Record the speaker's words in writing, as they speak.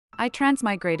I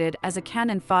transmigrated as a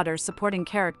canon fodder supporting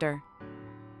character.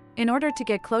 In order to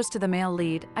get close to the male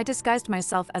lead, I disguised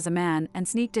myself as a man and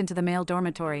sneaked into the male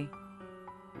dormitory.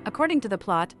 According to the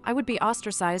plot, I would be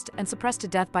ostracized and suppressed to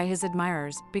death by his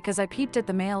admirers because I peeped at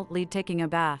the male lead taking a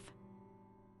bath.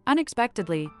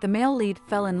 Unexpectedly, the male lead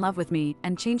fell in love with me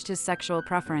and changed his sexual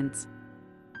preference.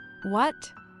 What?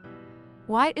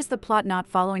 Why is the plot not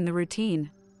following the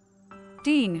routine?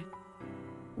 Ding!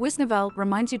 Wisnovel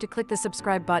reminds you to click the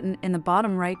subscribe button in the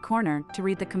bottom right corner to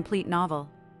read the complete novel.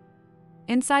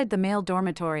 Inside the male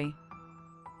dormitory.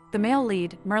 The male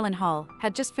lead, Merlin Hall,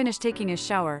 had just finished taking his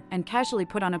shower and casually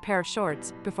put on a pair of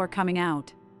shorts before coming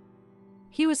out.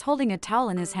 He was holding a towel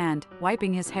in his hand,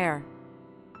 wiping his hair.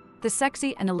 The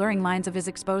sexy and alluring lines of his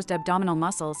exposed abdominal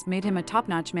muscles made him a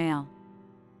top-notch male.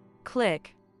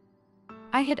 Click.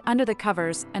 I hid under the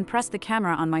covers and pressed the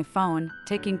camera on my phone,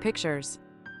 taking pictures.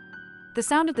 The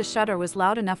sound of the shutter was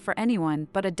loud enough for anyone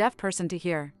but a deaf person to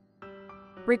hear.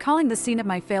 Recalling the scene of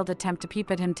my failed attempt to peep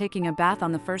at him taking a bath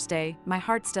on the first day, my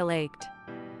heart still ached.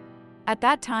 At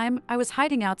that time, I was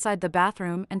hiding outside the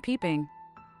bathroom and peeping.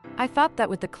 I thought that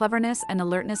with the cleverness and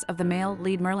alertness of the male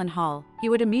lead Merlin Hall, he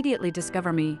would immediately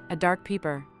discover me, a dark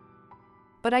peeper.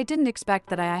 But I didn't expect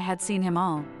that I had seen him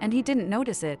all, and he didn't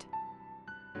notice it.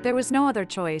 There was no other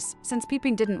choice. Since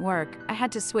peeping didn't work, I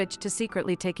had to switch to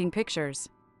secretly taking pictures.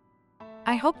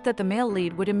 I hoped that the male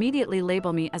lead would immediately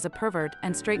label me as a pervert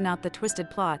and straighten out the twisted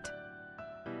plot.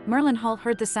 Merlin Hall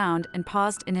heard the sound and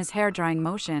paused in his hair-drying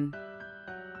motion.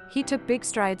 He took big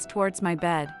strides towards my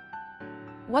bed.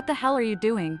 "What the hell are you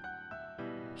doing?"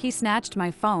 He snatched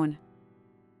my phone.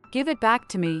 "Give it back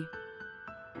to me."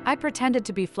 I pretended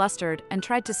to be flustered and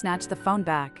tried to snatch the phone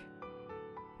back.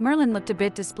 Merlin looked a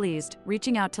bit displeased,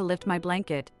 reaching out to lift my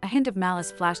blanket. A hint of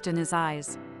malice flashed in his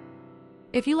eyes.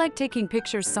 "If you like taking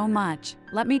pictures so much,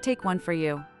 let me take one for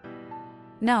you."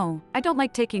 "No, I don't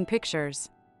like taking pictures.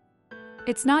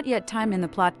 It's not yet time in the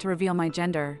plot to reveal my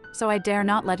gender, so I dare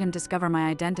not let him discover my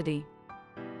identity."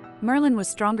 Merlin was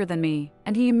stronger than me,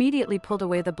 and he immediately pulled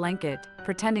away the blanket,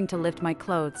 pretending to lift my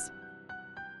clothes.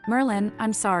 "Merlin,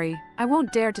 I'm sorry, I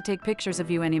won't dare to take pictures of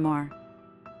you anymore."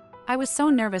 I was so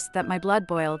nervous that my blood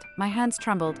boiled, my hands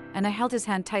trembled, and I held his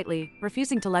hand tightly,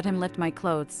 refusing to let him lift my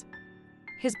clothes.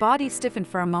 His body stiffened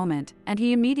for a moment, and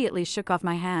he immediately shook off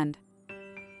my hand.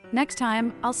 "Next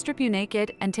time, I'll strip you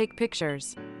naked and take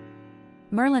pictures,"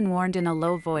 Merlin warned in a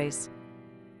low voice.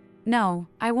 "No,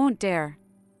 I won't dare."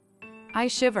 I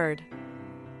shivered.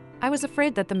 I was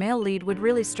afraid that the male lead would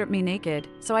really strip me naked,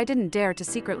 so I didn't dare to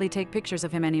secretly take pictures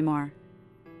of him anymore.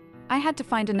 I had to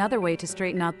find another way to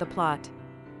straighten out the plot.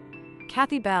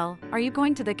 "Kathy Bell, are you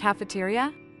going to the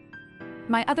cafeteria?"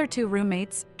 My other two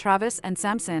roommates, Travis and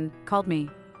Samson, called me.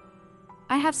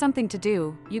 "I have something to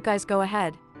do, you guys go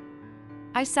ahead."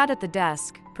 I sat at the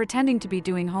desk, pretending to be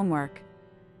doing homework.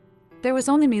 There was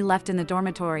only me left in the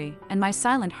dormitory, and my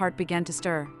silent heart began to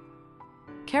stir.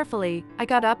 Carefully, I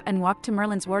got up and walked to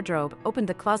Merlin's wardrobe, opened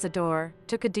the closet door,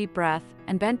 took a deep breath,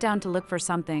 and bent down to look for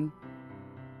something.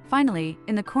 Finally,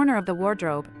 in the corner of the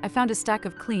wardrobe, I found a stack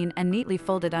of clean and neatly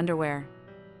folded underwear.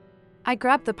 I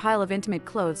grabbed the pile of intimate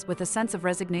clothes with a sense of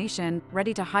resignation,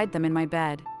 ready to hide them in my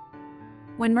bed.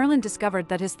 When Merlin discovered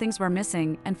that his things were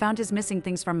missing and found his missing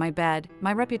things from my bed,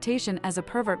 my reputation as a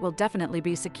pervert will definitely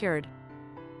be secured.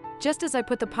 Just as I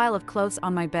put the pile of clothes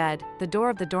on my bed, the door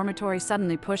of the dormitory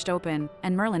suddenly pushed open,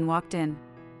 and Merlin walked in.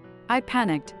 I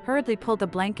panicked, hurriedly pulled the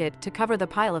blanket to cover the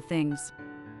pile of things.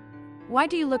 "Why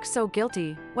do you look so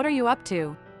guilty? What are you up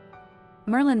to?"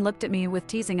 Merlin looked at me with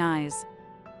teasing eyes.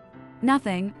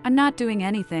 "Nothing, I'm not doing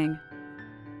anything."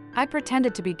 I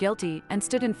pretended to be guilty and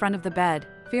stood in front of the bed,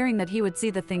 fearing that he would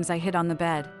see the things I hid on the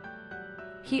bed.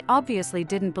 He obviously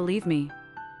didn't believe me.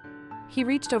 He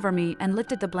reached over me and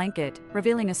lifted the blanket,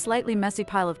 revealing a slightly messy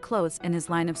pile of clothes in his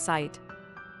line of sight.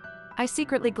 I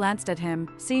secretly glanced at him,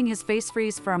 seeing his face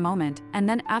freeze for a moment, and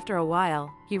then after a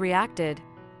while, he reacted.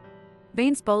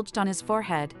 Veins bulged on his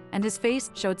forehead, and his face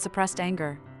showed suppressed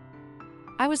anger.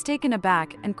 I was taken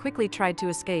aback and quickly tried to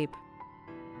escape.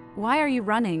 "Why are you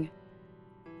running?"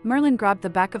 Merlin grabbed the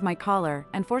back of my collar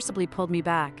and forcibly pulled me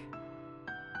back.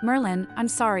 "Merlin, I'm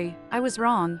sorry, I was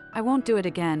wrong, I won't do it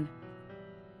again."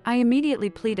 I immediately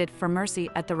pleaded for mercy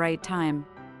at the right time.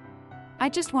 I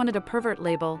just wanted a pervert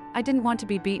label, I didn't want to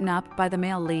be beaten up by the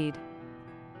male lead.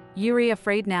 "Yuri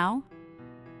afraid now?"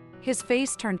 His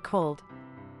face turned cold.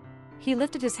 He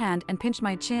lifted his hand and pinched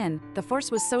my chin, the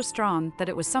force was so strong that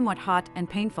it was somewhat hot and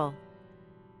painful.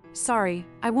 "Sorry,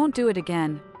 I won't do it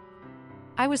again."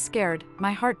 I was scared,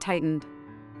 my heart tightened,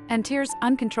 and tears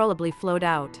uncontrollably flowed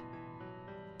out.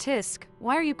 "Tisk,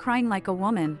 why are you crying like a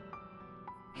woman?"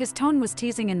 His tone was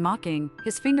teasing and mocking,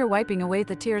 his finger wiping away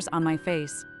the tears on my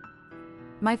face.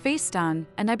 My face stung,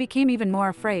 and I became even more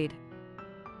afraid.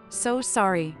 So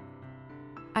sorry.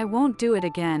 I won't do it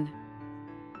again.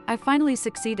 I finally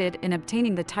succeeded in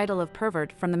obtaining the title of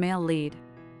pervert from the male lead.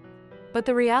 But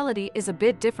the reality is a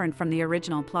bit different from the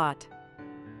original plot.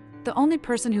 The only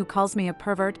person who calls me a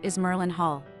pervert is Merlin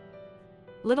Hall.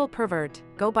 Little pervert,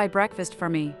 go buy breakfast for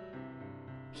me.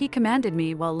 He commanded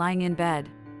me while lying in bed.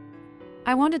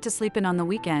 I wanted to sleep in on the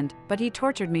weekend, but he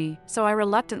tortured me, so I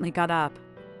reluctantly got up.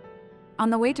 On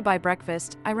the way to buy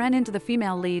breakfast, I ran into the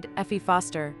female lead, Effie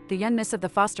Foster, the youngest of the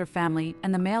Foster family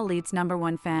and the male lead's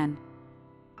 #1 fan.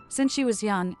 Since she was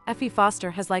young, Effie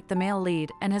Foster has liked the male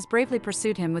lead and has bravely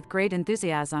pursued him with great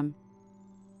enthusiasm.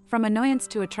 From annoyance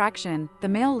to attraction, the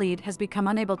male lead has become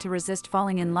unable to resist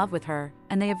falling in love with her,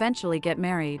 and they eventually get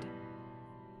married.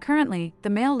 Currently, the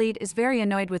male lead is very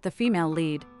annoyed with the female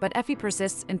lead, but Effie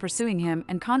persists in pursuing him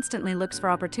and constantly looks for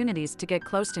opportunities to get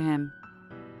close to him.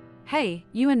 Hey,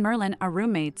 you and Merlin are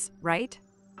roommates, right?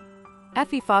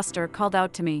 Effie Foster called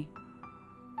out to me.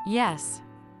 Yes.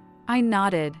 I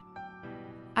nodded.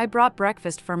 I brought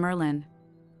breakfast for Merlin.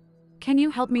 Can you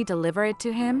help me deliver it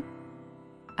to him?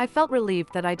 I felt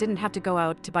relieved that I didn't have to go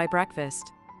out to buy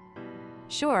breakfast.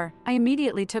 Sure, I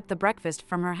immediately took the breakfast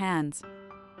from her hands.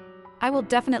 I will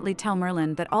definitely tell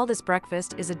Merlin that all this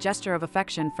breakfast is a gesture of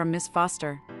affection from Miss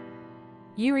Foster.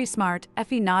 Yuri smart,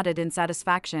 Effie nodded in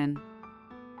satisfaction.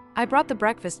 I brought the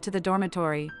breakfast to the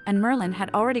dormitory, and Merlin had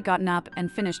already gotten up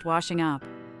and finished washing up.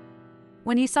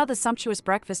 When he saw the sumptuous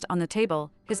breakfast on the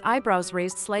table, his eyebrows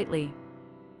raised slightly.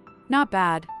 Not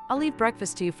bad, I'll leave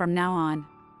breakfast to you from now on.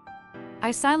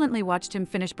 I silently watched him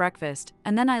finish breakfast,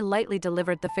 and then I lightly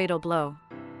delivered the fatal blow.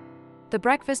 The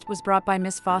breakfast was brought by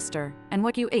Miss Foster, and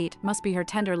what you ate must be her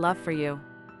tender love for you.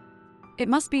 It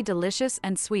must be delicious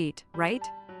and sweet, right?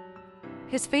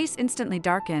 His face instantly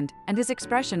darkened, and his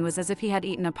expression was as if he had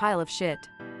eaten a pile of shit.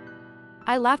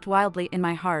 I laughed wildly in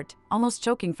my heart, almost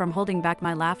choking from holding back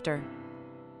my laughter.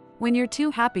 When you're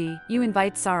too happy, you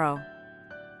invite sorrow.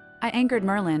 I angered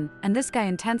Merlin, and this guy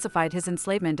intensified his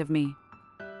enslavement of me.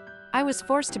 I was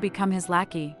forced to become his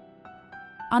lackey.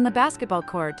 On the basketball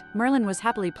court, Merlin was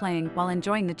happily playing while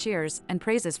enjoying the cheers and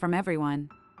praises from everyone.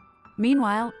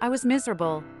 Meanwhile, I was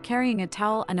miserable, carrying a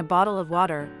towel and a bottle of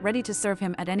water, ready to serve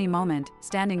him at any moment,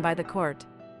 standing by the court.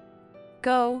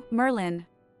 Go, Merlin.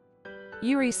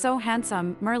 Yuri so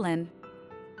handsome, Merlin.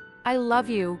 I love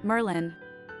you, Merlin.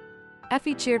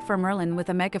 Effie cheered for Merlin with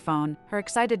a megaphone, her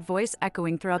excited voice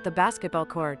echoing throughout the basketball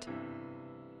court.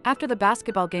 After the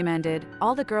basketball game ended,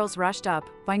 all the girls rushed up,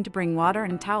 vying to bring water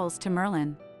and towels to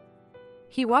Merlin.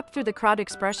 He walked through the crowd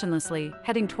expressionlessly,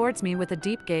 heading towards me with a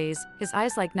deep gaze, his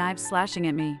eyes like knives slashing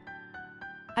at me.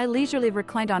 I leisurely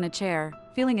reclined on a chair,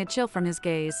 feeling a chill from his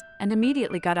gaze, and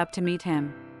immediately got up to meet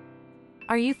him.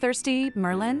 Are you thirsty,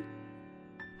 Merlin?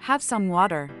 Have some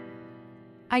water.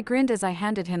 I grinned as I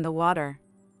handed him the water.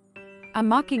 A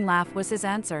mocking laugh was his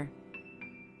answer.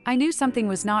 I knew something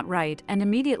was not right and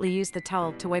immediately used the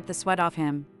towel to wipe the sweat off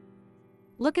him.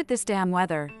 Look at this damn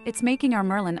weather, it's making our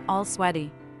Merlin all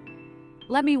sweaty.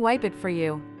 Let me wipe it for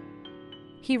you.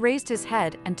 He raised his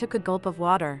head and took a gulp of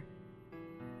water.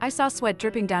 I saw sweat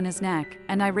dripping down his neck,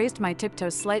 and I raised my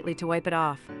tiptoes slightly to wipe it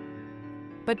off.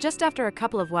 But just after a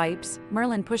couple of wipes,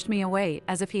 Merlin pushed me away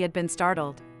as if he had been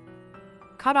startled.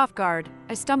 Caught off guard,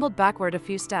 I stumbled backward a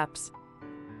few steps.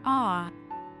 Ah!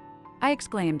 I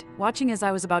exclaimed, watching as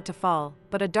I was about to fall,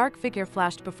 but a dark figure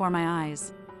flashed before my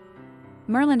eyes.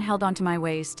 Merlin held onto my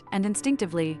waist, and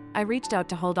instinctively, I reached out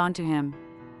to hold onto him.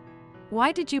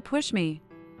 Why did you push me?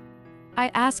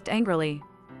 I asked angrily.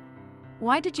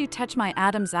 Why did you touch my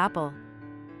Adam's apple?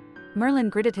 Merlin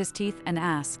gritted his teeth and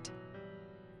asked.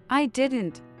 I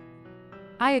didn't.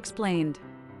 I explained.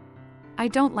 I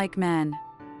don't like men.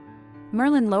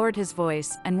 Merlin lowered his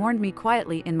voice and warned me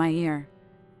quietly in my ear.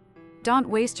 Don't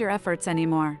waste your efforts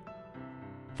anymore.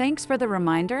 Thanks for the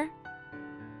reminder.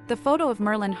 The photo of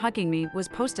Merlin hugging me was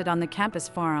posted on the campus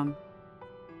forum.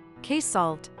 Case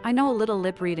solved, I know a little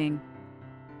lip reading.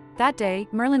 That day,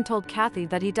 Merlin told Kathy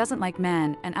that he doesn't like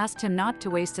men and asked him not to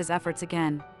waste his efforts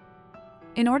again.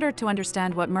 In order to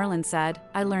understand what Merlin said,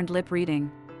 I learned lip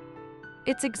reading.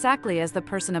 It's exactly as the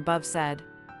person above said.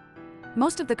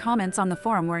 Most of the comments on the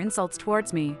forum were insults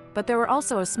towards me, but there were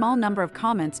also a small number of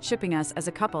comments shipping us as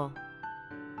a couple.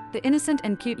 The innocent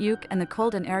and cute Yuke and the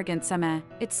cold and arrogant Seme,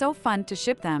 it's so fun to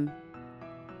ship them.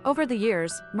 Over the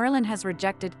years, Merlin has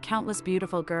rejected countless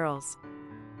beautiful girls.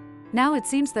 Now it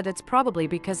seems that it's probably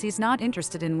because he's not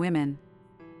interested in women.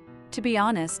 To be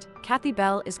honest, Kathy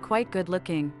Bell is quite good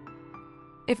looking.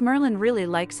 If Merlin really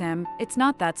likes him, it's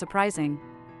not that surprising.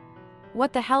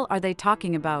 What the hell are they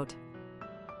talking about?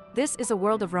 This is a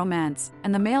world of romance,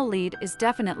 and the male lead is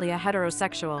definitely a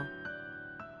heterosexual.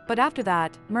 But after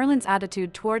that, Merlin's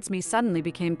attitude towards me suddenly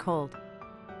became cold.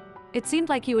 It seemed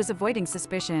like he was avoiding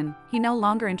suspicion, he no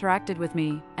longer interacted with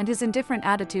me, and his indifferent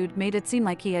attitude made it seem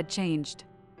like he had changed.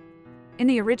 In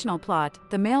the original plot,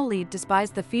 the male lead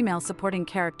despised the female supporting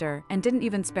character and didn't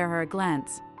even spare her a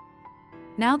glance.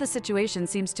 Now the situation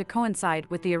seems to coincide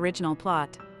with the original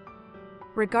plot.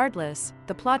 Regardless,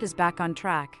 the plot is back on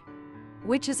track.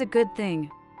 Which is a good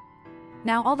thing.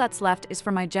 Now all that's left is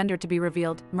for my gender to be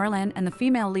revealed. Merlin and the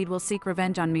female lead will seek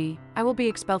revenge on me, I will be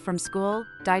expelled from school,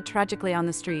 die tragically on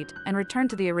the street, and return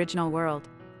to the original world.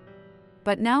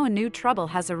 But now a new trouble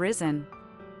has arisen.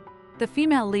 The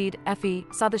female lead, Effie,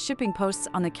 saw the shipping posts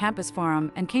on the campus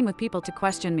forum and came with people to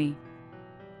question me.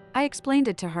 I explained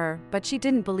it to her, but she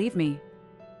didn't believe me.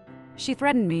 She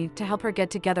threatened me to help her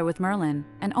get together with Merlin,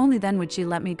 and only then would she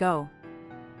let me go.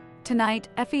 Tonight,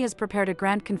 Effie has prepared a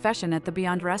grand confession at the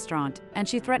Beyond restaurant, and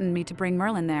she threatened me to bring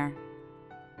Merlin there.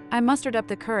 I mustered up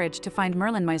the courage to find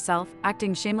Merlin myself,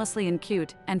 acting shamelessly and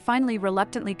cute, and finally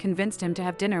reluctantly convinced him to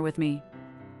have dinner with me.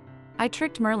 I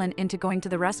tricked Merlin into going to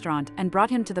the restaurant and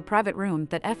brought him to the private room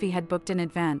that Effie had booked in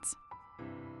advance.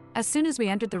 As soon as we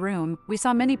entered the room, we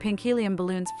saw many pink helium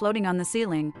balloons floating on the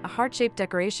ceiling, a heart-shaped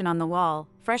decoration on the wall,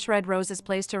 fresh red roses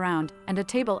placed around, and a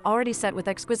table already set with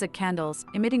exquisite candles,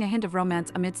 emitting a hint of romance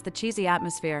amidst the cheesy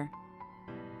atmosphere.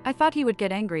 I thought he would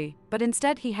get angry, but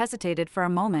instead he hesitated for a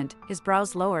moment, his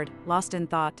brows lowered, lost in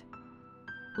thought.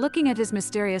 Looking at his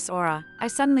mysterious aura, I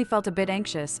suddenly felt a bit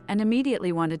anxious and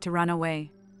immediately wanted to run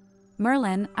away.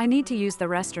 Merlin, I need to use the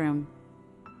restroom.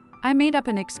 I made up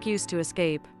an excuse to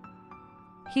escape.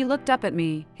 He looked up at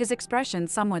me, his expression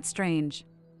somewhat strange.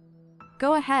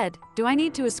 Go ahead, do I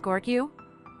need to escort you?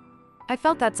 I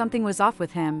felt that something was off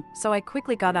with him, so I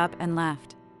quickly got up and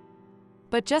left.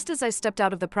 But just as I stepped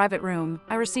out of the private room,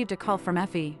 I received a call from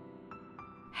Effie.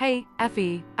 Hey,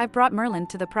 Effie, I've brought Merlin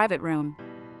to the private room.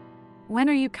 When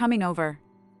are you coming over?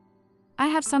 I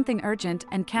have something urgent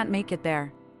and can't make it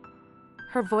there.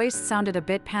 Her voice sounded a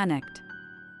bit panicked.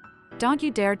 Don't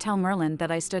you dare tell Merlin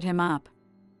that I stood him up.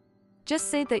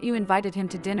 Just say that you invited him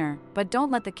to dinner, but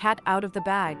don't let the cat out of the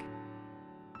bag.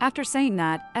 After saying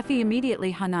that, Effie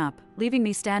immediately hung up, leaving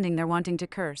me standing there wanting to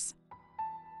curse.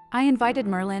 I invited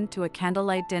Merlin to a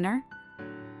candlelight dinner?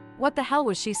 What the hell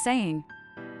was she saying?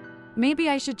 Maybe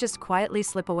I should just quietly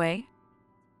slip away?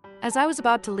 As I was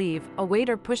about to leave, a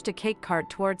waiter pushed a cake cart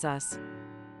towards us.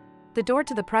 The door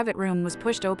to the private room was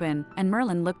pushed open, and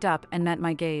Merlin looked up and met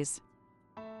my gaze.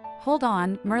 Hold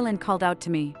on, Merlin called out to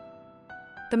me.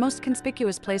 The most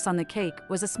conspicuous place on the cake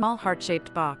was a small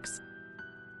heart-shaped box.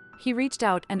 He reached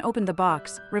out and opened the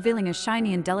box, revealing a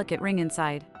shiny and delicate ring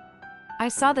inside. I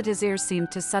saw that his ears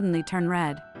seemed to suddenly turn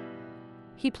red.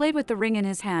 He played with the ring in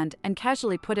his hand and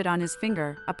casually put it on his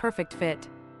finger, a perfect fit.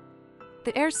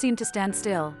 The air seemed to stand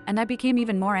still, and I became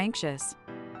even more anxious.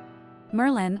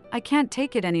 Merlin, I can't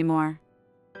take it anymore.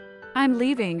 I'm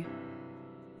leaving,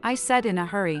 I said in a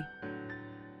hurry.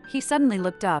 He suddenly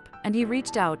looked up, and he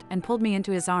reached out and pulled me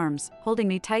into his arms, holding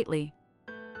me tightly.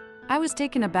 I was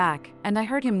taken aback, and I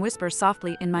heard him whisper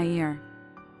softly in my ear.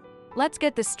 Let's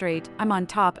get this straight, I'm on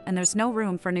top and there's no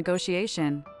room for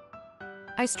negotiation.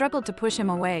 I struggled to push him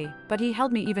away, but he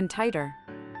held me even tighter.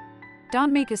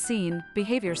 Don't make a scene,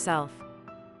 behave yourself,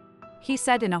 he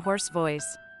said in a hoarse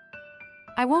voice.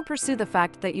 I won't pursue the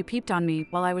fact that you peeped on me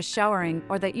while I was showering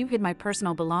or that you hid my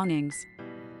personal belongings.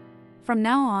 From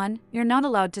now on, you're not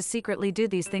allowed to secretly do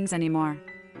these things anymore.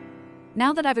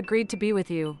 Now that I've agreed to be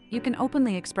with you, you can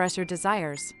openly express your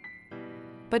desires.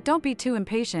 But don't be too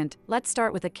impatient, let's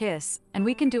start with a kiss, and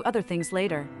we can do other things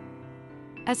later.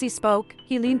 As he spoke,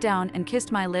 he leaned down and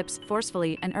kissed my lips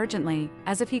forcefully and urgently,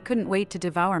 as if he couldn't wait to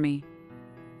devour me.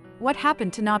 What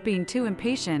happened to not being too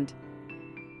impatient?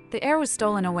 The air was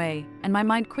stolen away, and my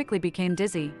mind quickly became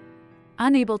dizzy.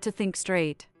 Unable to think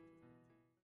straight.